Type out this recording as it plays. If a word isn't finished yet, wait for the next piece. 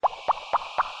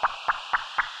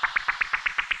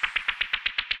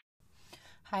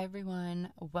Hi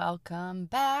everyone, welcome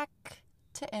back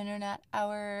to Internet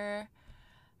Hour.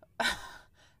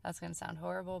 That's gonna sound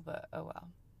horrible, but oh well.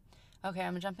 Okay,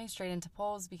 I'm jumping straight into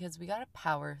polls because we gotta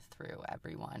power through,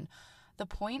 everyone. The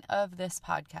point of this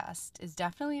podcast is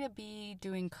definitely to be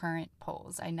doing current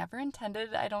polls. I never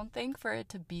intended, I don't think, for it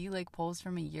to be like polls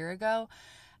from a year ago,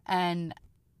 and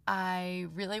I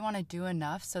really want to do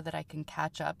enough so that I can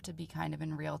catch up to be kind of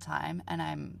in real time,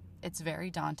 and it's very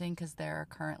daunting because there are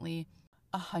currently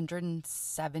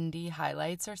 170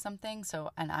 highlights or something.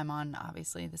 So, and I'm on,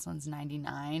 obviously, this one's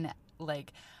 99.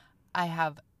 Like, I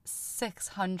have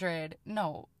 6,000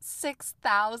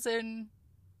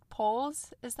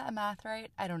 polls. Is that math right?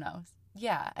 I don't know.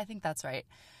 Yeah, I think that's right.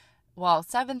 Well,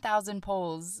 7,000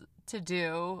 polls to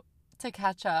do to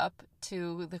catch up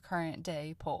to the current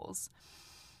day polls,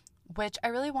 which I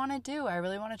really want to do. I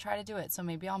really want to try to do it. So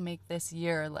maybe I'll make this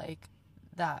year like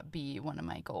that be one of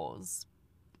my goals.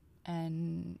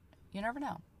 And you never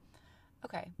know.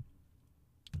 Okay.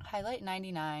 Highlight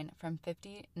 99 from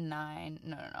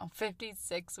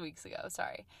 56 weeks ago.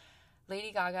 Sorry.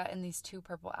 Lady Gaga in these two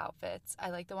purple outfits.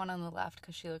 I like the one on the left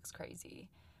because she looks crazy.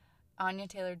 Anya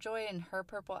Taylor-Joy in her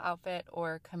purple outfit,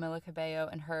 or Camila Cabello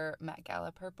in her Met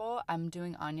Gala purple. I'm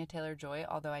doing Anya Taylor-Joy,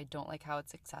 although I don't like how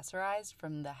it's accessorized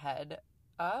from the head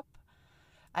up.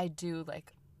 I do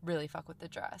like really fuck with the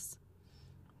dress.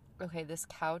 Okay, this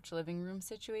couch living room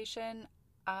situation,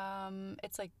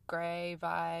 it's like gray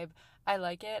vibe. I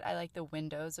like it. I like the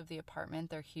windows of the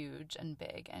apartment. They're huge and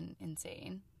big and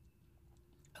insane.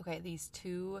 Okay, these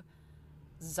two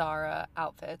Zara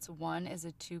outfits. One is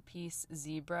a two-piece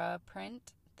zebra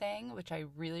print thing, which I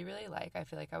really, really like. I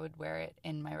feel like I would wear it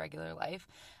in my regular life.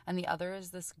 And the other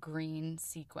is this green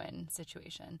sequin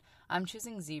situation. I'm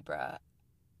choosing zebra.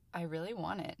 I really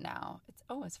want it now.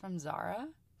 It's from Zara?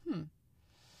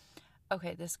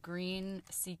 Okay, this green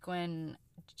sequin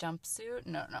jumpsuit.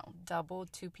 No, double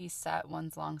two-piece set.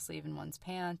 One's long sleeve and one's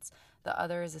pants. The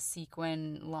other is a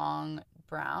sequin long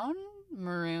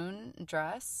maroon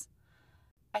dress.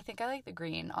 I think I like the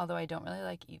green, although I don't really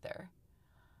like either.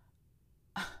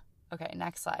 Okay,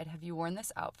 next slide. Have you worn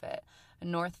this outfit? A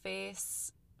North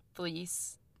Face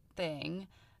fleece thing,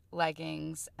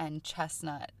 leggings, and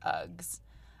chestnut Uggs.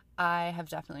 I have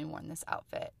definitely worn this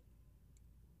outfit.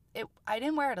 I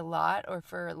didn't wear it a lot or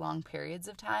for long periods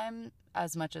of time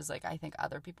as much as like I think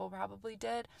other people probably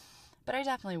did, but I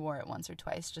definitely wore it once or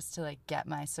twice just to like get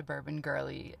my suburban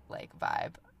girly like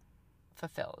vibe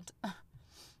fulfilled.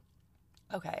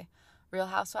 Okay, Real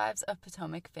Housewives of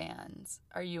Potomac fans,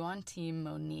 are you on team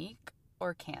Monique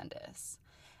or Candace?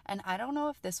 And I don't know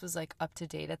if this was like up to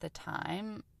date at the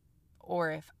time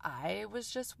or if I was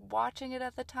just watching it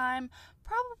at the time.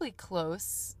 Probably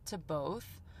close to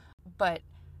both, but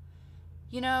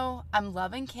I'm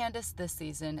loving Candace this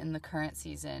season, in the current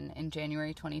season, in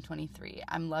January 2023.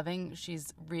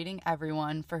 She's reading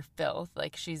everyone for filth.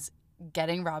 Like, she's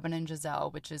getting Robin and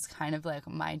Giselle, which is kind of like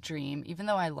my dream. Even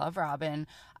though I love Robin,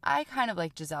 I kind of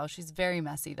like Giselle. She's very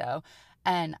messy, though.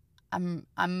 And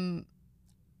I'm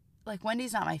like,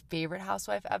 Wendy's not my favorite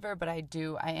housewife ever, but I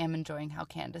am enjoying how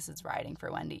Candace is riding for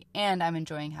Wendy. And I'm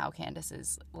enjoying how Candace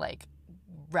is, like,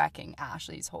 wrecking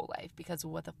Ashley's whole life, because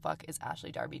what the fuck is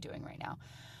Ashley Darby doing right now?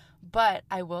 But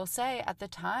I will say, at the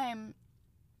time,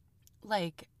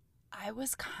 like, I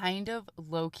was kind of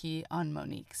low-key on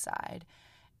Monique's side.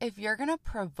 If you're gonna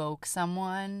provoke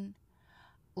someone,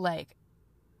 like,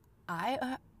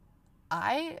 I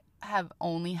have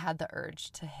only had the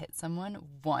urge to hit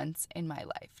someone once in my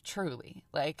life, truly.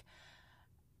 Like,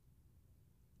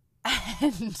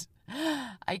 and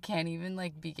I can't even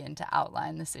like begin to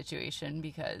outline the situation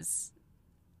because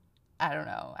I don't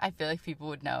know. I feel like people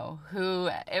would know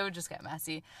it would just get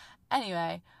messy.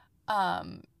 Anyway,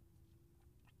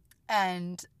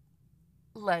 and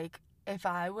like if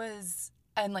I was,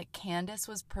 and like Candace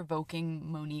was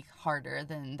provoking Monique harder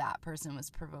than that person was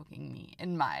provoking me,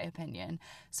 in my opinion.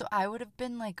 So I would have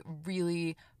been like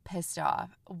really pissed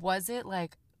off. Was it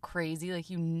like crazy? Like,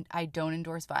 I don't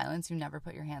endorse violence. You never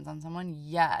put your hands on someone.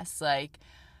 Yes, like,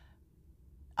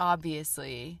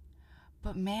 obviously.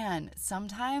 But man,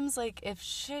 sometimes like if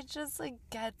shit just like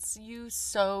gets you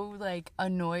so like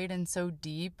annoyed and so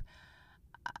deep,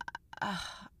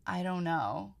 I don't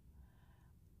know.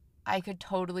 I could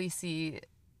totally see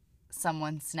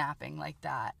someone snapping like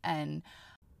that. And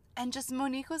just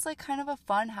Monique was like kind of a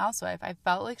fun housewife. I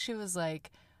felt like she was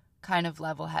like kind of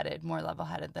level-headed, more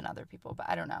level-headed than other people, but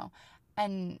I don't know.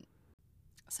 And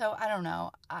so I don't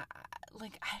know. I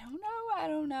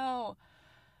don't know.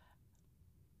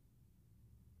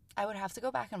 I would have to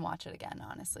go back and watch it again,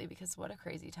 honestly, because what a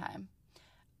crazy time.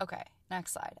 Okay,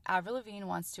 next slide. Avril Lavigne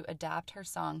wants to adapt her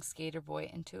song Skater Boy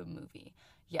into a movie.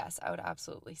 Yes, I would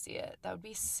absolutely see it. That would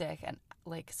be sick and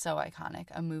like so iconic.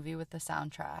 A movie with the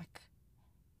soundtrack,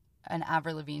 an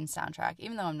Avril Lavigne soundtrack,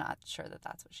 even though I'm not sure that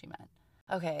that's what she meant.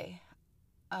 Okay,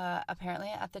 apparently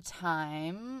at the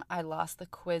time I lost the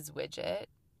quiz widget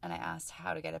and I asked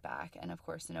how to get it back, and of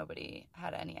course nobody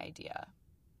had any idea.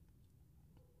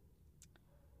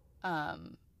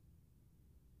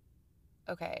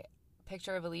 Okay,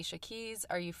 picture of Alicia Keys.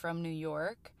 Are you from New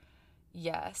York?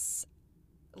 Yes.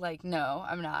 Like, no,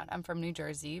 I'm not. I'm from New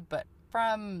Jersey, but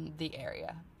from the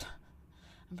area.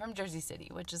 I'm from Jersey City,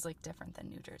 which is like different than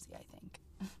New Jersey, I think.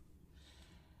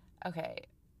 Okay,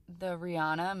 the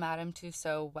Rihanna Madame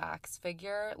Tussauds wax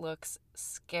figure looks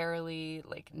scarily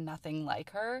like nothing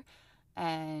like her.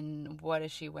 And what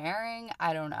is she wearing?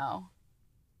 I don't know.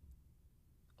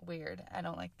 Weird. I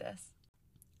don't like this.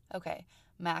 Okay,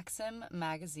 Maxim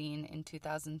magazine in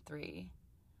 2003.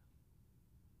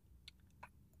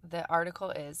 The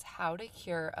article is How to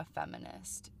Cure a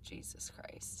Feminist. Jesus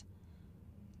Christ.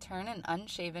 Turn an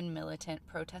unshaven militant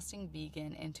protesting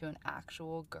vegan into an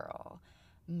actual girl.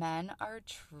 Men are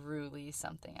truly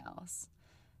something else.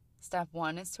 Step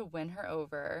 1 is to win her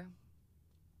over.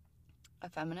 A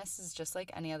feminist is just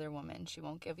like any other woman. She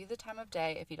won't give you the time of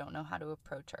day if you don't know how to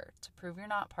approach her. To prove you're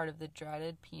not part of the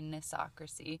dreaded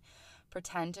penisocracy,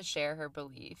 pretend to share her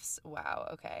beliefs. Wow,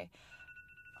 okay.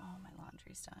 Oh, my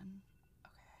laundry's done.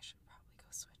 Okay, I should probably go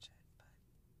switch it, but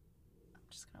I'm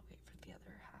just going to wait for the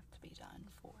other half to be done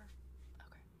for...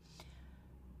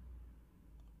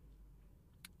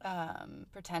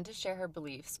 pretend to share her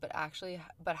beliefs, but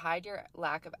hide your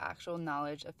lack of actual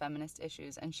knowledge of feminist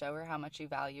issues and show her how much you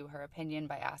value her opinion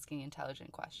by asking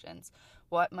intelligent questions.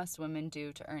 What must women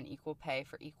do to earn equal pay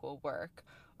for equal work?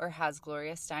 Or has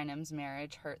Gloria Steinem's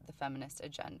marriage hurt the feminist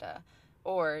agenda?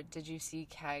 Or did you see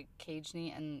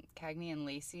Cagney and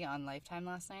Lacey on Lifetime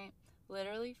last night?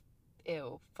 Literally,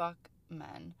 ew, fuck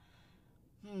men.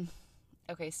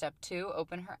 Okay, step 2,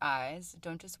 open her eyes.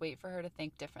 Don't just wait for her to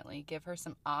think differently. Give her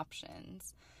some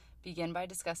options. Begin by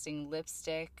discussing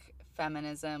lipstick,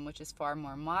 feminism, which is far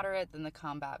more moderate than the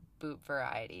combat boot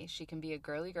variety. She can be a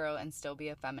girly girl and still be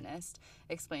a feminist,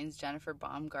 explains Jennifer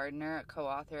Baumgardner,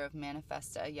 co-author of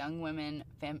Manifesta, Young Women,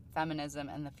 Feminism,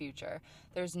 and the Future.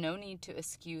 There's no need to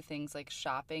eschew things like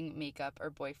shopping, makeup,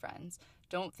 or boyfriends.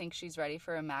 Don't think she's ready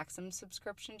for a Maxim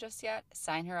subscription just yet?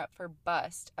 Sign her up for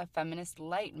Bust, a feminist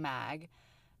light mag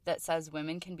that says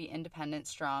women can be independent,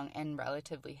 strong, and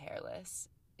relatively hairless.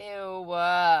 Ew,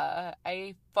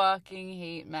 I fucking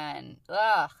hate men.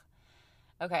 Ugh.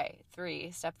 Okay,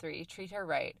 step 3, treat her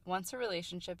right. Once a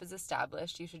relationship is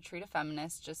established, you should treat a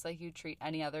feminist just like you treat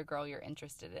any other girl you're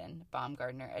interested in,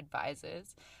 Baumgardner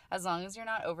advises. As long as you're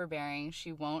not overbearing,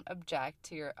 she won't object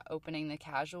to your opening the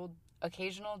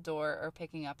occasional door or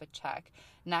picking up a check.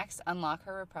 Next, unlock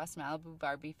her repressed Malibu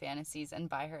Barbie fantasies and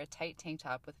buy her a tight tank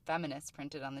top with feminist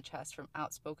printed on the chest from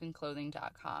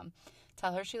outspokenclothing.com.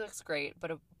 Tell her she looks great,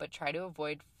 but try to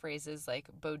avoid phrases like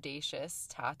bodacious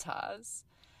tatas.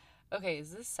 Okay,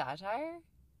 is this satire?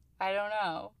 I don't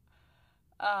know.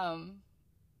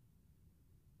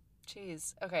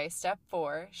 Okay, step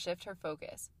 4, shift her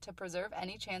focus. To preserve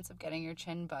any chance of getting your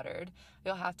chin buttered,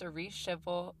 you'll have to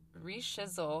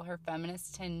reshizzle her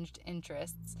feminist-tinged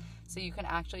interests so you can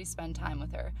actually spend time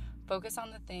with her. Focus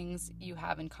on the things you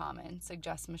have in common,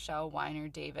 suggests Michelle Weiner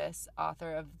Davis,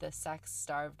 author of The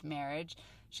Sex-Starved Marriage.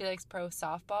 She likes pro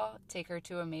softball. Take her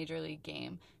to a major league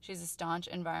game. She's a staunch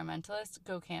environmentalist.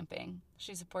 Go camping.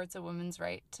 She supports a woman's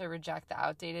right to reject the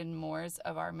outdated mores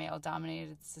of our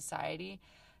male-dominated society.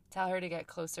 Tell her to get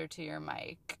closer to your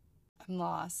mic. I'm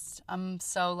lost. I'm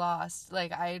so lost.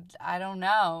 Like, I don't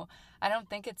know. I don't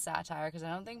think it's satire because I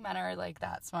don't think men are, like,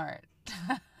 that smart.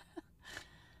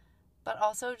 But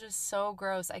also just so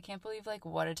gross. I can't believe, like,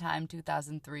 what a time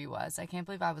 2003 was. I can't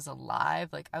believe I was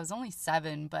alive. Like, I was only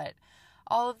 7, but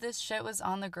all of this shit was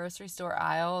on the grocery store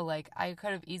aisle. Like, I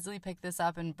could have easily picked this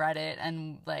up and bred it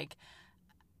and, like,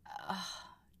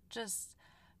 just...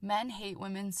 Men hate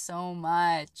women so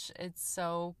much. It's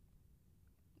so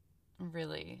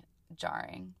really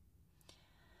jarring.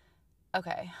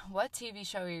 Okay, what TV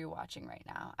show are you watching right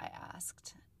now? I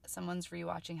asked. Someone's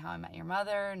rewatching How I Met Your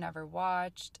Mother. Never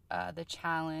watched. The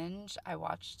Challenge. I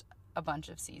watched a bunch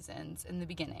of seasons in the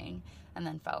beginning and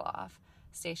then fell off.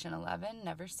 Station 11.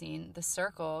 Never seen. The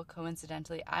Circle.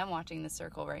 Coincidentally, I'm watching The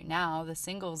Circle right now, the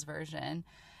singles version.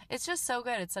 It's just so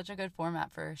good. It's such a good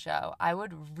format for a show. I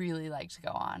would really like to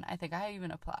go on. I think I even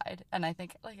applied. And I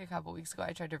think like a couple weeks ago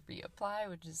I tried to reapply,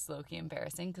 which is low-key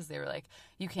embarrassing because they were like,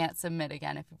 you can't submit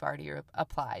again if you've already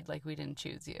applied. Like, we didn't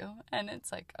choose you. And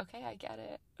it's like, okay, I get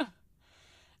it.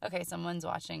 Okay, someone's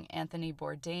watching Anthony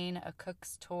Bourdain, A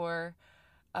Cook's Tour.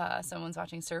 Someone's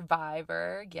watching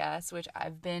Survivor, yes, which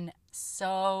I've been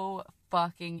so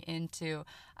fucking into.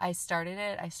 I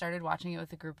started watching it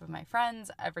with a group of my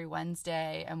friends every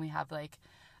Wednesday, and we have like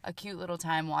a cute little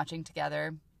time watching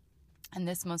together. And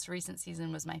this most recent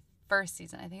season was my first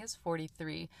season. I think it was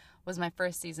 43 was my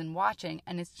first season watching,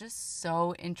 and it's just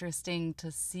so interesting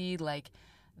to see like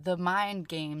the mind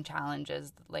game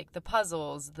challenges, like the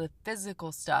puzzles, the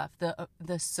physical stuff,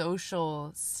 the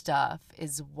social stuff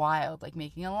is wild, like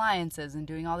making alliances and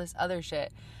doing all this other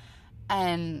shit.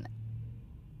 And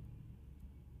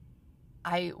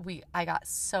I got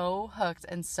so hooked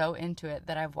and so into it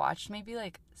that I've watched maybe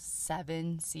like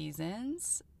 7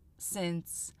 seasons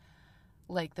since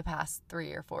like the past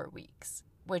 3 or 4 weeks,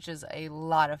 which is a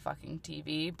lot of fucking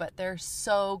TV, but they're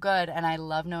so good. And I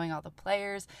love knowing all the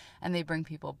players, and they bring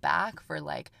people back for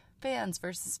like fans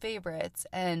versus favorites.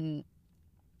 And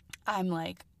I'm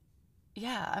like,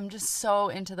 yeah, I'm just so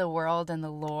into the world and the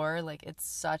lore. Like, it's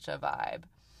such a vibe.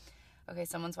 Okay,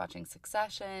 someone's watching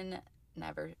Succession.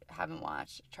 Haven't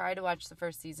watched. Tried to watch the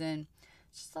first season.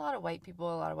 It's just a lot of white people,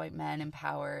 a lot of white men in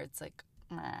power. It's like,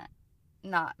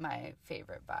 not my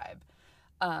favorite vibe.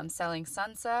 Selling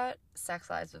Sunset, Sex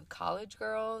Lives with College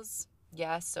Girls.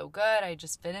 Yes, so good. I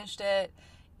just finished it.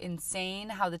 Insane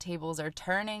how the tables are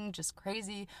turning, just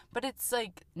crazy. But it's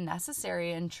like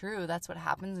necessary and true. That's what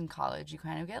happens in college. You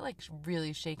kind of get like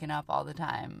really shaken up all the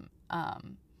time.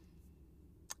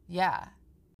 Yeah.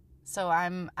 So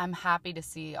I'm happy to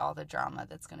see all the drama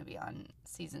that's going to be on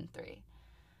season 3.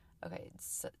 Okay,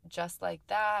 Just Like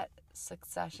That,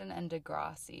 Succession, and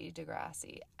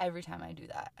Degrassi. Every time I do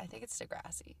that, I think it's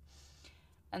Degrassi.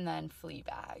 And then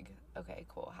Fleabag. Okay,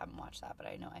 cool. Haven't watched that, but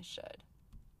I know I should.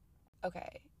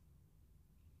 Okay.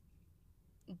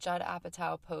 Judd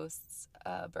Apatow posts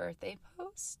a birthday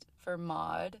post for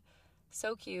Maude.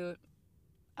 So cute.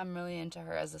 I'm really into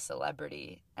her as a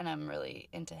celebrity, and I'm really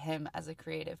into him as a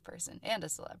creative person and a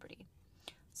celebrity.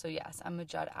 So yes, I'm a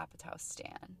Judd Apatow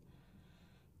stan.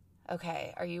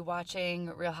 Okay, are you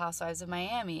watching Real Housewives of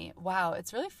Miami? Wow,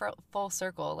 it's really full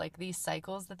circle. Like, these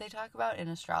cycles that they talk about in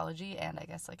astrology and I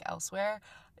guess like elsewhere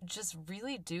just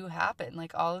really do happen.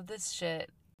 Like, all of this shit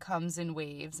comes in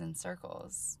waves and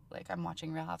circles. Like, I'm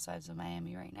watching Real Housewives of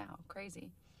Miami right now.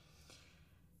 Crazy.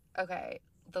 Okay,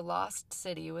 The Lost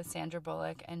City with Sandra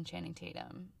Bullock and Channing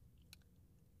Tatum.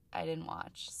 I didn't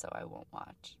watch, so I won't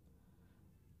watch.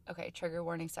 Okay, trigger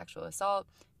warning, sexual assault.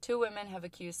 2 women have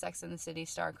accused Sex and the City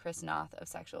star Chris Noth of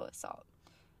sexual assault.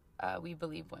 We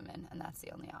believe women, and that's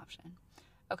the only option.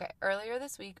 Okay, earlier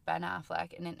this week, Ben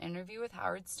Affleck, in an interview with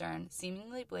Howard Stern,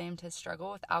 seemingly blamed his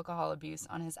struggle with alcohol abuse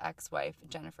on his ex-wife,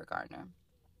 Jennifer Garner.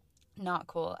 Not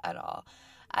cool at all.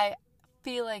 I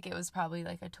feel like it was probably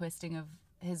like a twisting of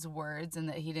his words and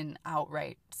that he didn't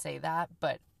outright say that,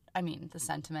 but I mean, the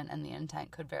sentiment and the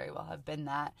intent could very well have been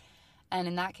that. And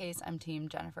in that case, I'm team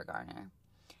Jennifer Garner.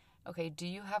 Okay, do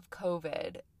you have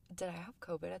COVID? Did I have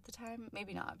COVID at the time?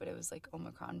 Maybe not, but it was like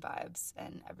Omicron vibes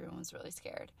and everyone was really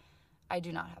scared. I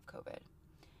do not have COVID.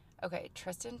 Okay,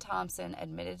 Tristan Thompson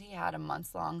admitted he had a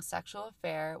months-long sexual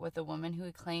affair with a woman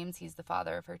who claims he's the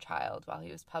father of her child while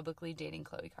he was publicly dating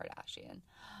Khloe Kardashian.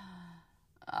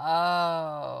 Oh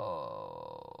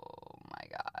my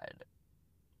God.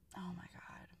 Oh my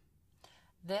God.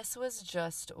 This was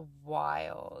just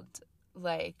wild.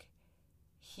 Like,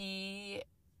 he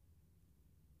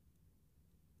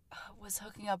was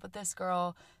hooking up with this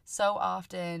girl so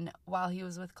often while he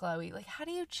was with Khloe. Like, how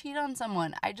do you cheat on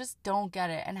someone? I just don't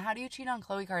get it. And how do you cheat on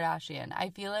Khloe Kardashian? I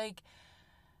feel like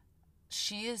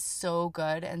she is so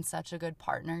good and such a good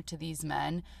partner to these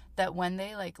men that when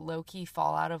they like low-key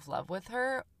fall out of love with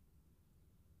her,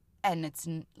 and it's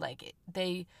like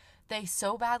they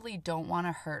so badly don't want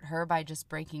to hurt her by just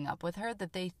breaking up with her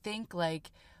that they think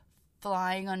like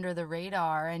flying under the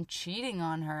radar and cheating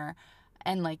on her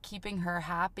and like keeping her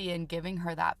happy and giving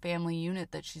her that family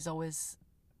unit that she's always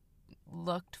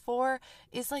looked for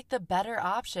is like the better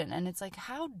option. And it's like,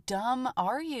 how dumb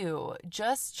are you?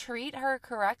 Just treat her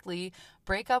correctly.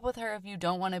 Break up with her if you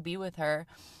don't want to be with her.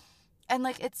 And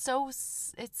like, it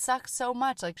sucks so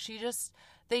much. Like,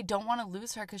 they don't want to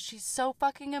lose her because she's so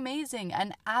fucking amazing.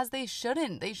 And as they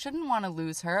shouldn't want to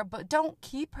lose her, but don't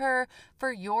keep her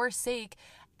for your sake.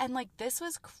 And like, this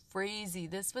was crazy.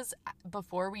 This was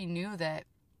before we knew that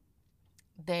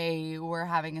they were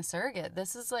having a surrogate.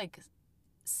 This is like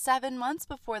 7 months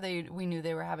before we knew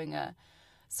they were having a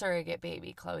surrogate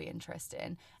baby, Chloe and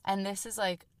Tristan. And this is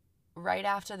like right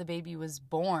after the baby was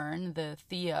born, the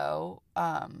Theo,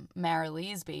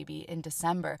 Marilee's baby, in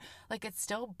December. Like, it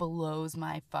still blows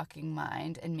my fucking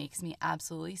mind and makes me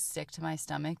absolutely sick to my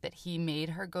stomach that he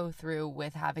made her go through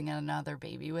with having another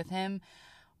baby with him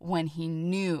when he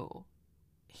knew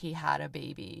he had a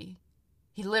baby.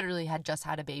 He literally had just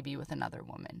had a baby with another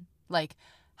woman. Like,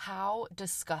 how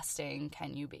disgusting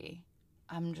can you be?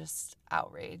 I'm just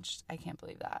outraged. I can't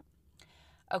believe that.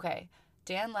 Okay,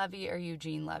 Dan Levy or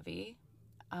Eugene Levy?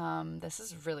 This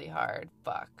is really hard.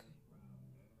 Fuck.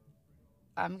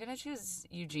 I'm going to choose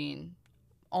Eugene.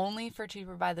 Only for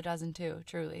cheaper by the dozen, too,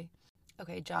 truly.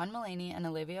 Okay, John Mulaney and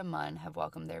Olivia Munn have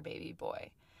welcomed their baby boy.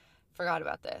 Forgot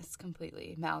about this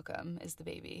completely. Malcolm is the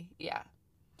baby. Yeah.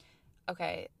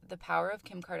 Okay, The Power of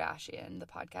Kim Kardashian, the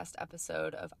podcast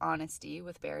episode of Honesty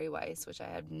with Barry Weiss, which I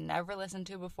had never listened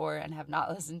to before and have not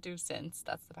listened to since.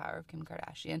 That's The Power of Kim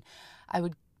Kardashian. I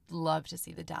would love to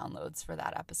see the downloads for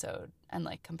that episode and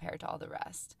like compare to all the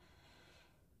rest.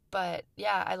 But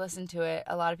yeah, I listened to it.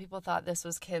 A lot of people thought this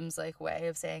was Kim's like way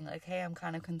of saying like, hey, I'm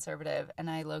kind of conservative, and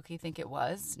I low-key think it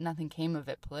was. Nothing came of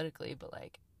it politically, but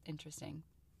like, interesting.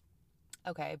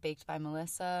 Okay, Baked by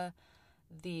Melissa.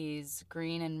 These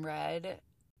green and red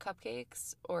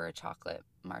cupcakes or a chocolate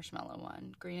marshmallow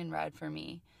one. Green and red for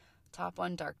me. Top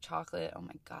one, dark chocolate. Oh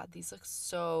my god, these look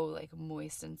so like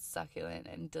moist and succulent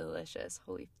and delicious.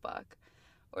 Holy fuck.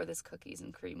 Or this cookies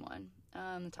and cream one.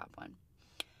 The top one.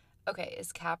 Okay,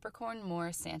 is Capricorn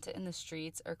more Santa in the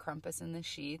streets or Krampus in the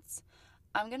sheets?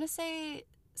 I'm gonna say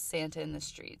Santa in the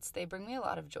streets. They bring me a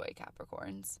lot of joy,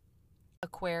 Capricorns.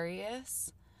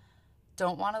 Aquarius.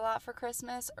 Don't want a lot for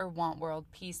Christmas or want world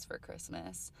peace for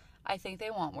Christmas? I think they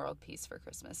want world peace for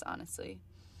Christmas, honestly.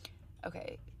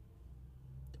 Okay,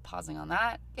 pausing on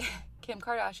that. Kim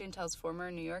Kardashian tells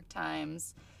former New York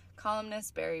Times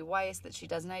columnist Barry Weiss that she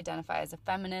doesn't identify as a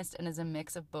feminist and is a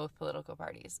mix of both political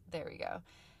parties. There we go.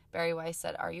 Barry Weiss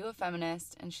said, are you a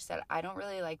feminist? And she said, I don't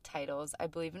really like titles. I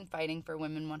believe in fighting for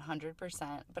women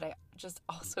 100%, but I just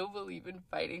also believe in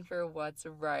fighting for what's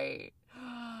right.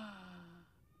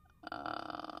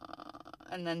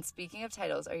 And then speaking of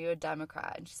titles, are you a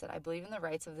Democrat? And she said, I believe in the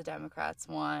rights of the Democrats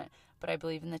want, but I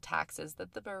believe in the taxes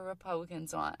that the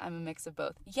Republicans want. I'm a mix of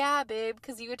both. Yeah, babe,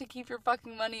 because you get to keep your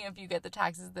fucking money if you get the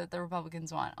taxes that the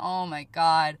Republicans want. Oh my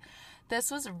god.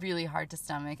 This was really hard to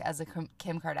stomach as a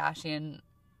Kim Kardashian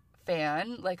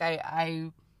fan. Like,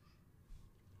 I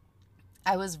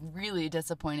was really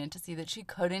disappointed to see that she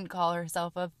couldn't call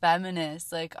herself a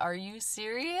feminist. Like, are you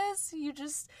serious?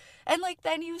 And like,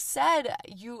 then you said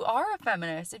you are a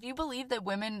feminist. If you believe that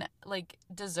women like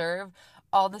deserve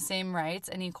all the same rights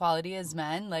and equality as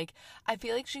men, like, I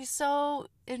feel like she's so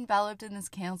enveloped in this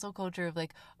cancel culture of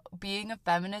like being a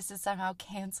feminist is somehow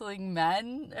canceling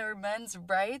men or men's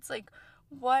rights. Like,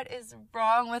 what is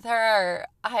wrong with her?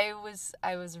 I was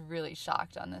really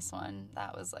shocked on this one.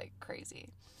 That was like crazy.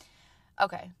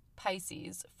 Okay,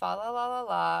 Pisces, fa la la la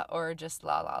la or just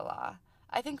la la la.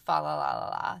 I think fa la la la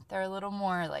la. They're a little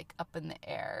more like up in the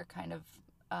air, kind of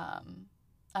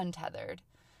untethered.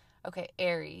 Okay,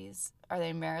 Aries, are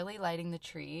they merrily lighting the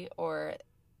tree or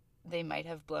they might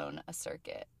have blown a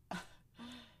circuit?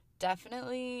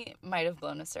 Definitely might have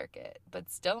blown a circuit,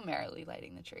 but still merrily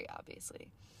lighting the tree,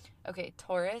 obviously. Okay,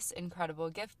 Taurus, incredible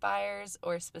gift buyers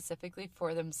or specifically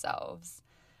for themselves.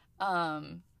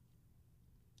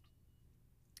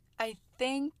 I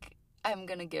think I'm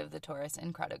going to give the Taurus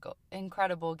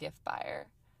incredible gift buyer.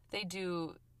 They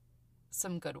do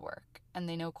some good work and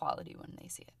they know quality when they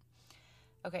see it.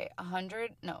 Okay,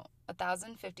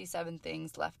 1,057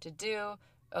 things left to do.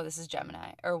 Oh, this is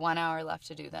Gemini. Or 1 hour left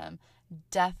to do them.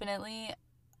 Definitely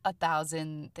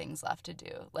 1,000 things left to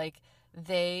do. Like,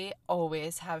 they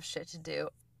always have shit to do.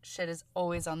 Shit is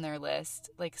always on their list.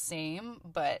 Like, same,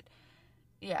 but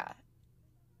yeah.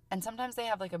 And sometimes they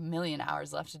have like 1,000,000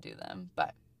 hours left to do them.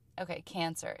 But, okay,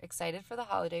 Cancer. Excited for the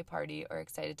holiday party or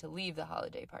excited to leave the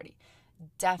holiday party?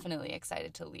 Definitely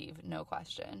excited to leave, no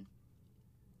question.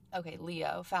 Okay,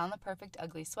 Leo. Found the perfect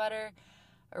ugly sweater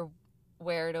or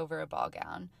wear it over a ball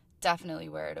gown? Definitely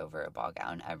wear it over a ball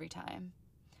gown every time.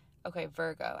 Okay,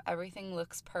 Virgo. Everything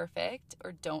looks perfect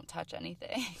or don't touch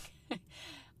anything?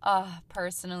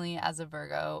 Personally, as a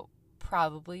Virgo,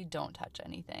 probably don't touch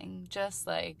anything. Just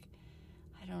like,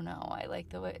 I don't know. I like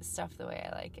the way I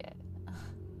like it.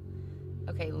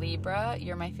 Okay, Libra.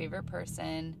 You're my favorite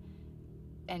person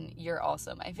and you're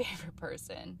also my favorite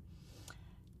person.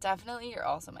 Definitely you're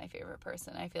also my favorite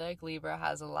person. I feel like Libra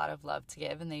has a lot of love to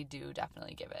give and they do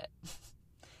definitely give it.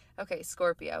 Okay,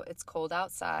 Scorpio, it's cold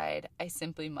outside. I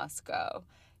simply must go.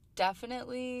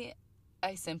 Definitely,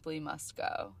 I simply must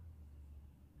go.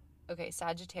 Okay,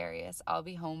 Sagittarius, I'll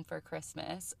be home for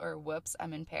Christmas, or whoops,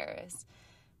 I'm in Paris.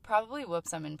 Probably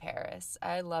whoops, I'm in Paris.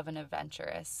 I love an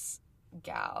adventurous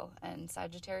gal, and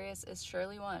Sagittarius is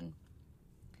surely one.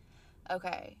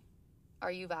 Okay,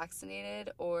 are you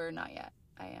vaccinated or not yet?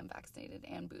 I am vaccinated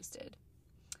and boosted.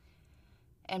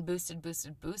 And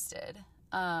boosted.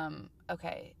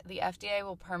 Okay, the FDA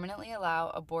will permanently allow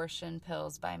abortion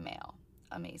pills by mail.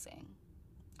 Amazing.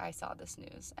 I saw this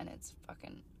news and it's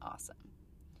fucking awesome.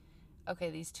 Okay,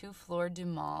 these two Fleur du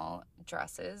Mal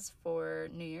dresses for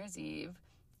New Year's Eve.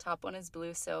 Top one is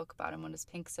blue silk, bottom one is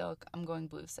pink silk. I'm going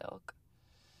blue silk.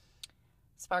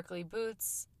 Sparkly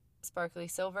boots, sparkly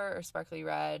silver or sparkly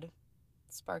red?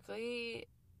 Sparkly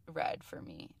red for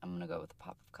me. I'm going to go with a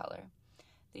pop of color.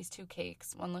 These two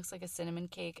cakes. One looks like a cinnamon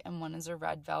cake and one is a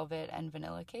red velvet and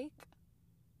vanilla cake.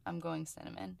 I'm going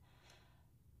cinnamon.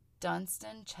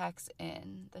 Dunstan Checks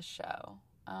In, the show.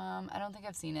 I don't think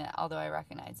I've seen it, although I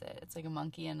recognize it. It's like a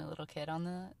monkey and a little kid on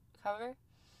the cover.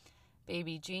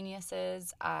 Baby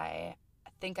Geniuses. I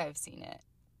think I've seen it.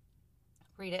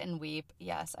 Read It and Weep.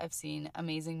 Yes, I've seen.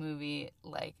 Amazing movie.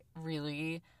 Like,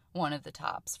 really one of the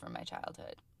tops from my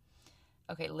childhood.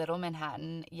 Okay, Little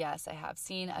Manhattan. Yes, I have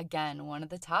seen. Again, one of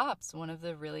the tops. One of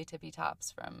the really tippy tops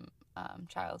from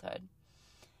childhood.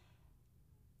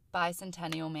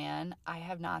 Bicentennial Man. I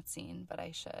have not seen, but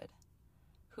I should.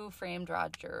 Who Framed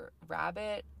Roger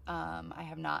Rabbit? I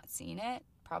have not seen it.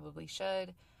 Probably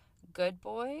should. Good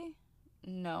Boy?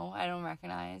 No, I don't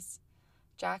recognize.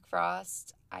 Jack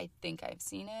Frost? I think I've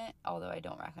seen it, although I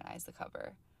don't recognize the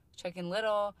cover. Chicken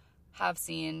Little? Have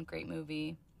seen. Great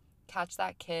movie. Catch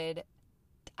That Kid?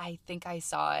 I think I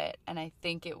saw it, and I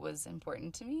think it was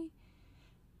important to me.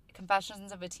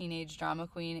 Confessions of a Teenage Drama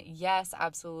Queen? Yes,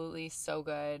 absolutely. So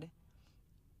good.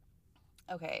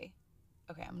 Okay,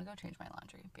 I'm gonna go change my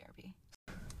laundry. BRB.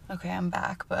 Okay, I'm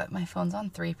back, but my phone's on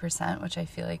 3%, which I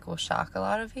feel like will shock a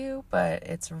lot of you, but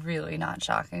it's really not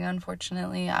shocking,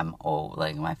 unfortunately. I'm old.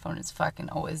 Like, my phone is fucking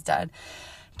always dead.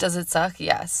 Does it suck?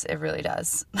 Yes, it really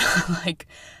does. Like,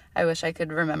 I wish I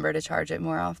could remember to charge it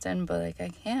more often, but, like, I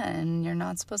can't, and you're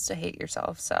not supposed to hate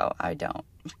yourself, so I don't.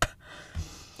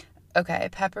 Okay,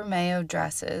 Pepper Mayo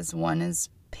dresses. One is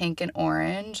pink and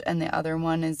orange, and the other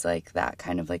one is, like, that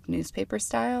kind of, like, newspaper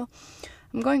style.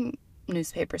 I'm going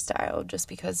newspaper style just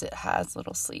because it has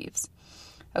little sleeves.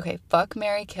 Okay, Fuck,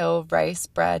 Marry, Kill, rice,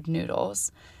 bread,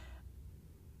 noodles.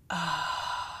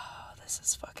 Oh, this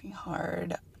is fucking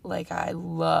hard. Like, I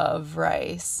love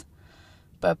rice,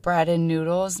 but bread and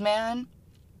noodles, man.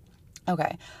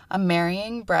 Okay, I'm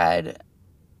marrying bread,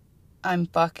 I'm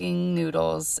fucking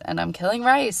noodles, and I'm killing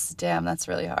rice. Damn, that's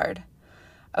really hard.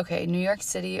 Okay, New York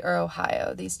City or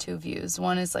Ohio, these two views.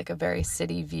 One is like a very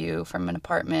city view from an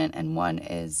apartment, and one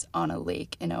is on a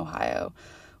lake in Ohio,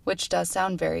 which does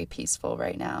sound very peaceful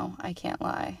right now. I can't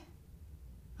lie.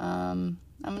 I'm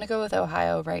going to go with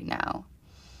Ohio right now.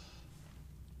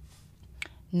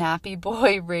 Nappy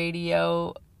Boy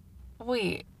Radio.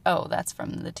 Wait, oh, that's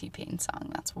from the T-Pain song.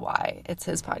 That's why. It's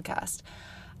his podcast.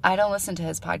 I don't listen to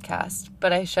his podcast,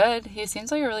 but I should. He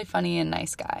seems like a really funny and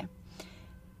nice guy.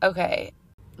 Okay.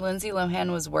 Lindsay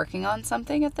Lohan was working on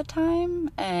something at the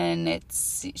time, and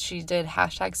she did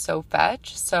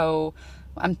 #SoFetch, so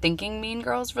I'm thinking Mean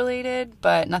Girls related,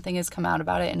 but nothing has come out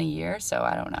about it in a year, so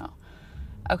I don't know.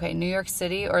 Okay, New York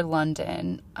City or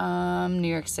London? New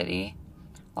York City.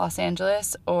 Los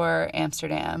Angeles or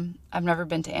Amsterdam? I've never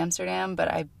been to Amsterdam, but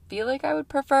I feel like I would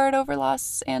prefer it over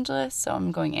Los Angeles, so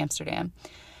I'm going Amsterdam.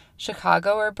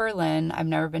 Chicago or Berlin? I've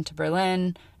never been to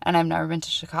Berlin, and I've never been to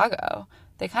Chicago.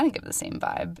 They kind of give the same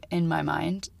vibe in my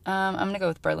mind. I'm going to go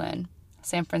with Berlin.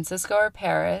 San Francisco or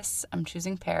Paris? I'm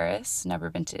choosing Paris. Never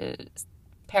been to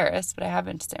Paris, but I have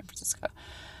been to San Francisco.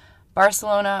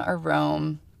 Barcelona or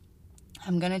Rome?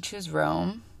 I'm going to choose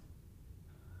Rome.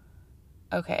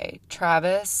 Okay,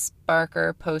 Travis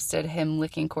Barker posted him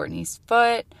licking Courtney's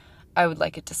foot. I would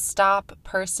like it to stop,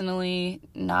 personally.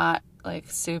 Not, like,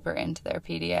 super into their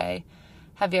PDA.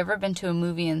 Have you ever been to a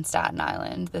movie in Staten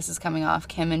Island? This is coming off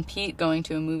Kim and Pete going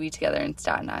to a movie together in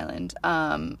Staten Island.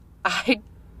 I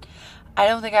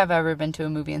don't think I've ever been to a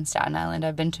movie in Staten Island.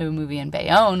 I've been to a movie in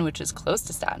Bayonne, which is close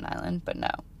to Staten Island, but no.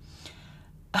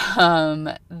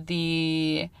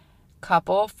 The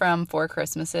couple from Four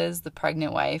Christmases, the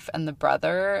pregnant wife and the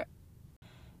brother,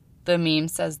 the meme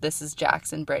says this is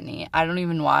Jax and Brittany. I don't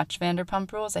even watch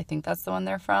Vanderpump Rules. I think that's the one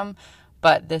they're from,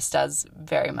 but this does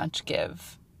very much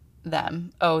give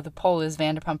them. Oh, the poll is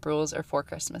Vanderpump Rules or Four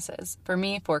Christmases. For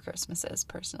me, Four Christmases,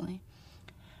 personally.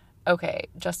 Okay,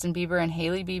 Justin Bieber and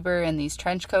Hailey Bieber in these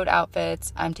trench coat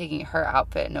outfits. I'm taking her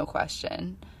outfit, no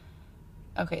question.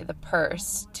 Okay, the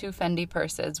purse. 2 Fendi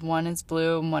purses. One is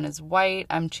blue and one is white.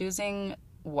 I'm choosing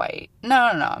white. No.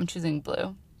 I'm choosing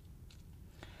blue.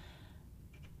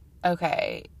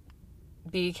 Okay.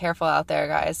 Be careful out there,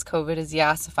 guys. COVID is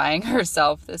yassifying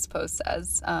herself, this post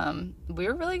says. We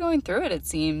were really going through it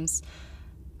seems.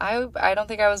 I don't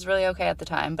think I was really okay at the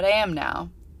time, but I am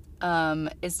now.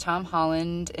 Is Tom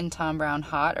Holland and Tom Brown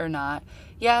hot or not?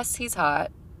 Yes, he's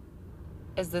hot.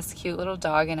 Is this cute little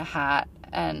dog in a hat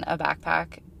and a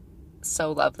backpack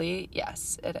so lovely?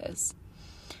 Yes, it is.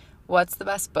 What's the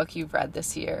best book you've read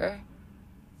this year?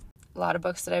 A lot of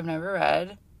books that I've never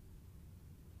read,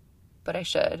 but I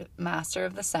should. Master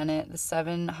of the Senate, The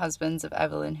 7 Husbands of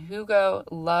Evelyn Hugo,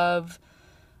 Love,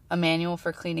 A Manual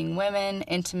for Cleaning Women,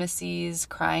 Intimacies,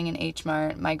 Crying in H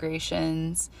Mart,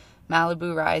 Migrations,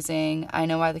 Malibu Rising, I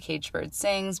Know Why the Caged Bird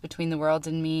Sings, Between the World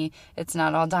and Me, It's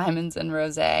Not All Diamonds and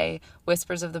Rosé,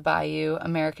 Whispers of the Bayou,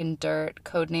 American Dirt,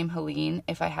 Codename Helene,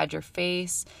 If I Had Your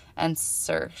Face, and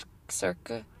Cirque,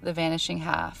 The Vanishing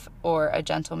Half, or A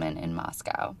Gentleman in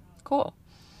Moscow. Cool.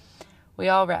 We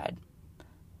all read.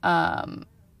 How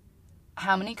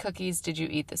many cookies did you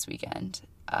eat this weekend?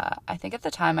 I think at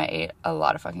the time I ate a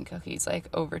lot of fucking cookies, like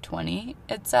over 20,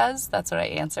 it says. That's what I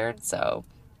answered, so...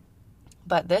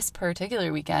 But this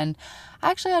particular weekend, I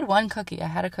actually had 1 cookie. I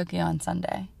had a cookie on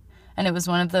Sunday. And it was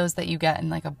one of those that you get in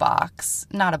like a box.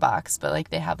 Not a box, but like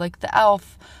they have like the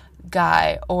elf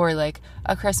guy or like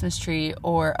a Christmas tree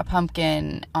or a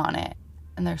pumpkin on it.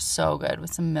 And they're so good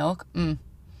with some milk.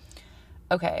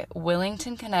 Okay,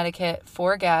 Willington, Connecticut,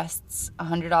 4 guests,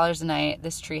 $100 a night,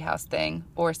 this treehouse thing.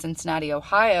 Or Cincinnati,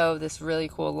 Ohio, this really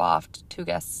cool loft, 2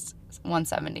 guests,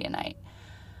 $170 a night.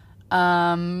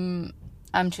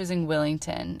 I'm choosing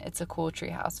Willington. It's a cool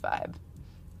treehouse vibe.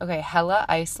 Okay, Hella,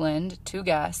 Iceland, 2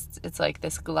 guests. It's like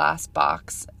this glass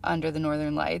box under the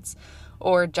northern lights.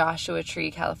 Or Joshua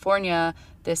Tree, California,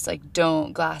 this like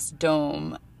glass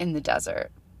dome in the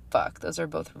desert. Fuck, those are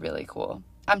both really cool.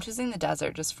 I'm choosing the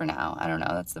desert just for now. I don't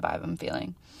know, that's the vibe I'm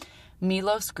feeling.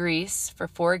 Milos, Greece, for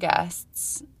 4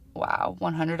 guests. Wow,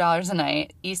 $100 a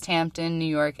night. East Hampton, New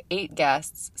York, 8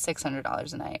 guests,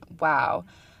 $600 a night. Wow,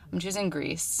 I'm choosing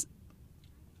Greece.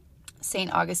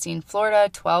 St. Augustine, Florida,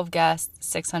 12 guests,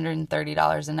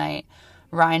 $630 a night.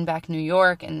 Rhinebeck, New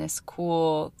York, and this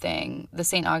cool thing. The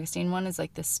St. Augustine one is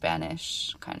like this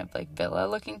Spanish kind of like villa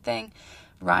looking thing.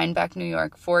 Rhinebeck, New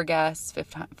York, 4 guests,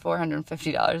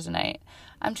 $450 a night.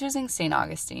 I'm choosing St.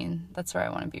 Augustine. That's where I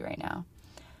want to be right now.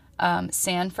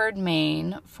 Sanford,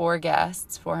 Maine, 4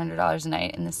 guests, $400 a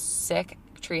night in this sick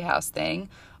treehouse thing.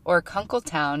 Or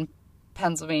Kunkletown,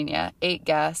 Pennsylvania, 8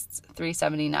 guests,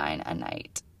 $379 a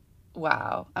night.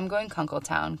 Wow, I'm going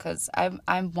Kunkletown because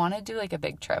I want to do like a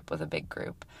big trip with a big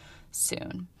group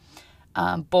soon.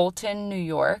 Bolton, New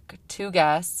York, 2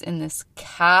 guests in this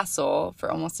castle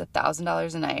for almost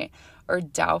 $1,000 a night. Or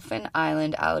Dauphin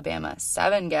Island, Alabama,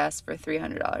 7 guests for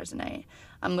 $300 a night.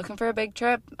 I'm looking for a big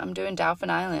trip. I'm doing Dauphin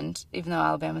Island, even though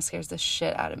Alabama scares the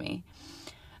shit out of me.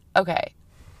 Okay.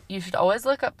 You should always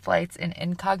look up flights in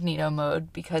incognito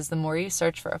mode because the more you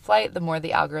search for a flight, the more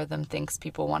the algorithm thinks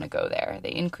people want to go there.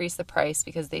 They increase the price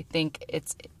because they think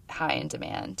it's high in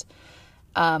demand.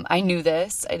 I knew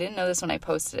this. I didn't know this when I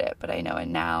posted it, but I know it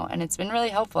now, and it's been really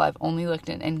helpful. I've only looked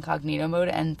in incognito mode,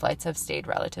 and flights have stayed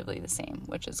relatively the same,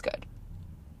 which is good.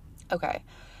 Okay.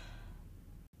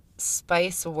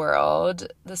 Spice World,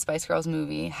 the Spice Girls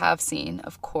movie, have seen,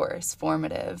 of course,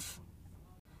 formative.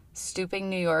 Stooping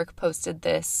New York posted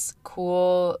this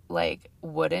cool like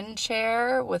wooden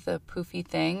chair with a poofy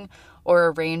thing or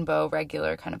a rainbow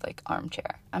regular kind of like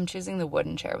armchair. I'm choosing the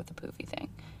wooden chair with the poofy thing.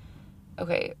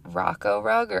 Okay, Rocco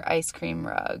rug or ice cream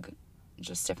rug?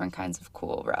 Just different kinds of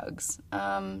cool rugs.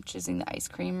 Choosing the ice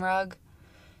cream rug.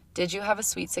 Did you have a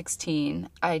sweet 16?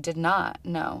 I did not.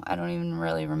 No, I don't even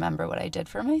really remember what I did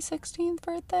for my 16th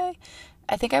birthday.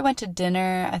 I think I went to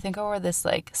dinner. I think I wore this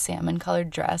like salmon colored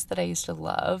dress that I used to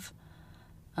love.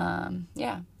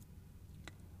 Yeah.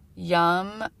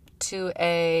 Yum to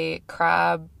a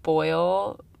crab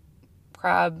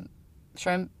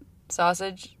shrimp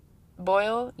sausage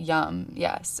boil. Yum.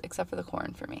 Yes, except for the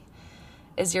corn for me.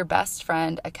 Is your best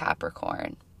friend a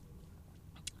Capricorn?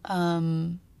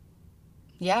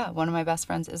 Yeah, one of my best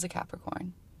friends is a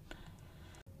Capricorn.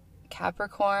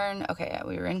 Capricorn, okay,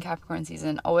 we were in Capricorn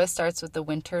season, always starts with the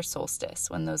winter solstice,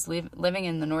 when those living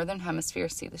in the northern hemisphere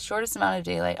see the shortest amount of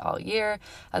daylight all year.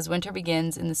 As winter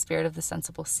begins, in the spirit of the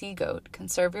sensible sea goat,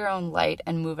 conserve your own light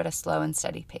and move at a slow and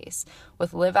steady pace.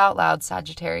 With Live Out Loud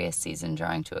Sagittarius season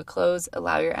drawing to a close,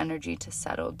 allow your energy to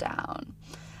settle down.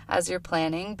 As you're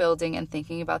planning, building, and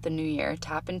thinking about the new year,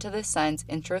 tap into this sign's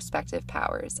introspective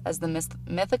powers. As the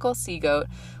mythical sea goat,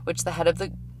 which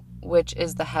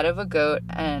is the head of a goat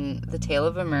and the tail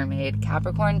of a mermaid,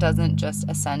 Capricorn doesn't just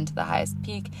ascend to the highest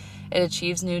peak, it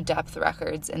achieves new depth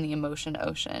records in the emotion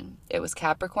ocean. It was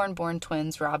Capricorn-born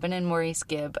twins Robin and Maurice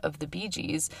Gibb of the Bee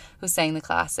Gees who sang the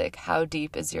classic, How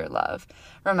Deep Is Your Love?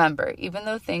 Remember, even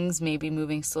though things may be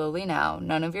moving slowly now,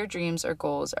 none of your dreams or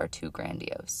goals are too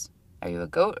grandiose. Are you a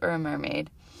goat or a mermaid?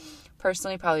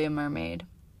 Personally, probably a mermaid.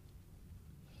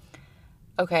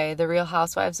 Okay, the Real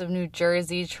Housewives of New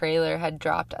Jersey trailer had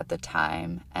dropped at the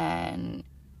time, and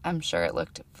I'm sure it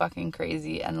looked fucking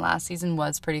crazy, and last season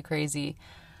was pretty crazy.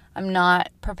 I'm not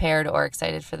prepared or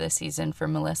excited for this season for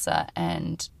Melissa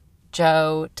and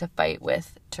Joe to fight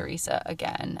with Teresa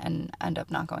again and end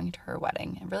up not going to her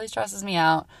wedding. It really stresses me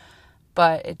out,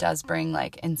 but it does bring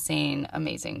like insane,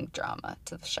 amazing drama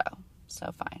to the show,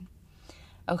 so fine.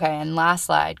 Okay, and last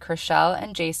slide. Chrishell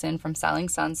and Jason from Selling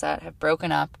Sunset have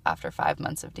broken up after 5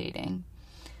 months of dating.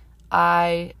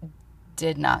 I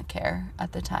did not care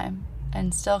at the time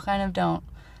and still kind of don't.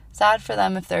 Sad for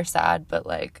them if they're sad, but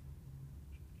like,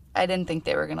 I didn't think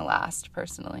they were going to last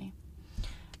personally.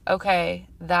 Okay,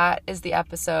 that is the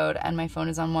episode and my phone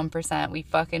is on 1%. We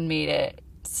fucking made it.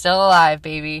 Still alive,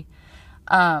 baby.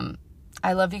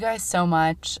 I love you guys so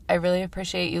much. I really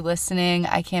appreciate you listening.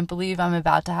 I can't believe I'm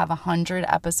about to have 100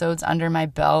 episodes under my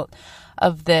belt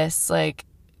of this like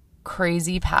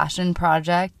crazy passion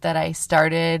project that I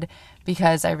started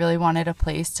because I really wanted a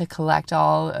place to collect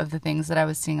all of the things that I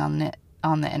was seeing on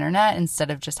the internet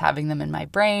instead of just having them in my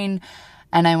brain.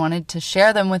 And I wanted to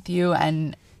share them with you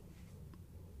and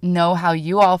know how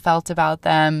you all felt about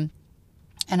them.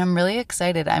 And I'm really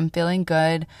excited. I'm feeling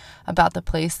good about the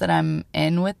place that I'm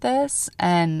in with this.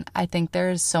 And I think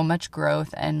there's so much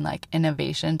growth and like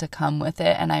innovation to come with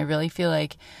it. And I really feel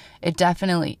like it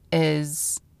definitely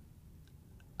is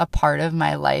a part of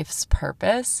my life's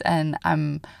purpose. And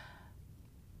I'm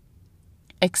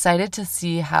excited to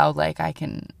see how like I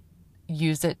can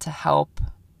use it to help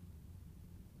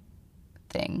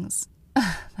things.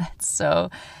 That's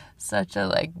such a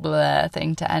like blah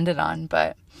thing to end it on.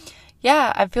 But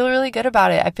yeah, I feel really good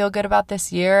about it. I feel good about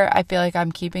this year. I feel like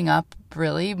I'm keeping up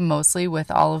really mostly with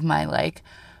all of my like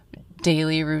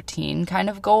daily routine kind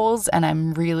of goals. And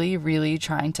I'm really, really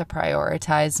trying to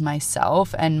prioritize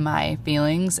myself and my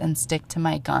feelings and stick to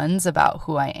my guns about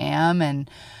who I am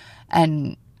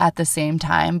and at the same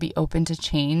time be open to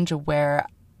change where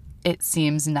it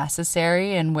seems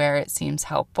necessary and where it seems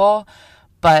helpful.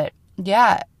 But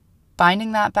yeah,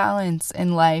 finding that balance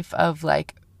in life of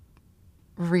like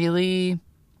really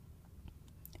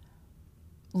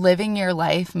living your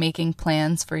life, making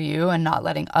plans for you and not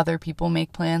letting other people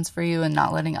make plans for you and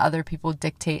not letting other people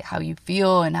dictate how you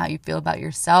feel and how you feel about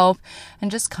yourself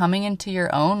and just coming into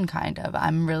your own kind of.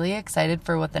 I'm really excited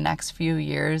for what the next few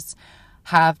years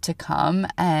have to come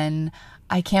and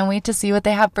I can't wait to see what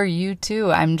they have for you too.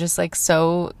 I'm just like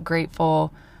so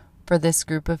grateful for this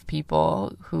group of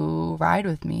people who ride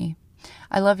with me.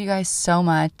 I love you guys so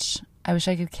much. I wish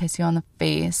I could kiss you on the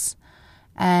face.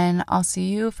 And I'll see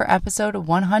you for episode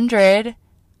 100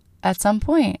 at some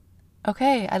point.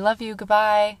 Okay, I love you.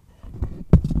 Goodbye.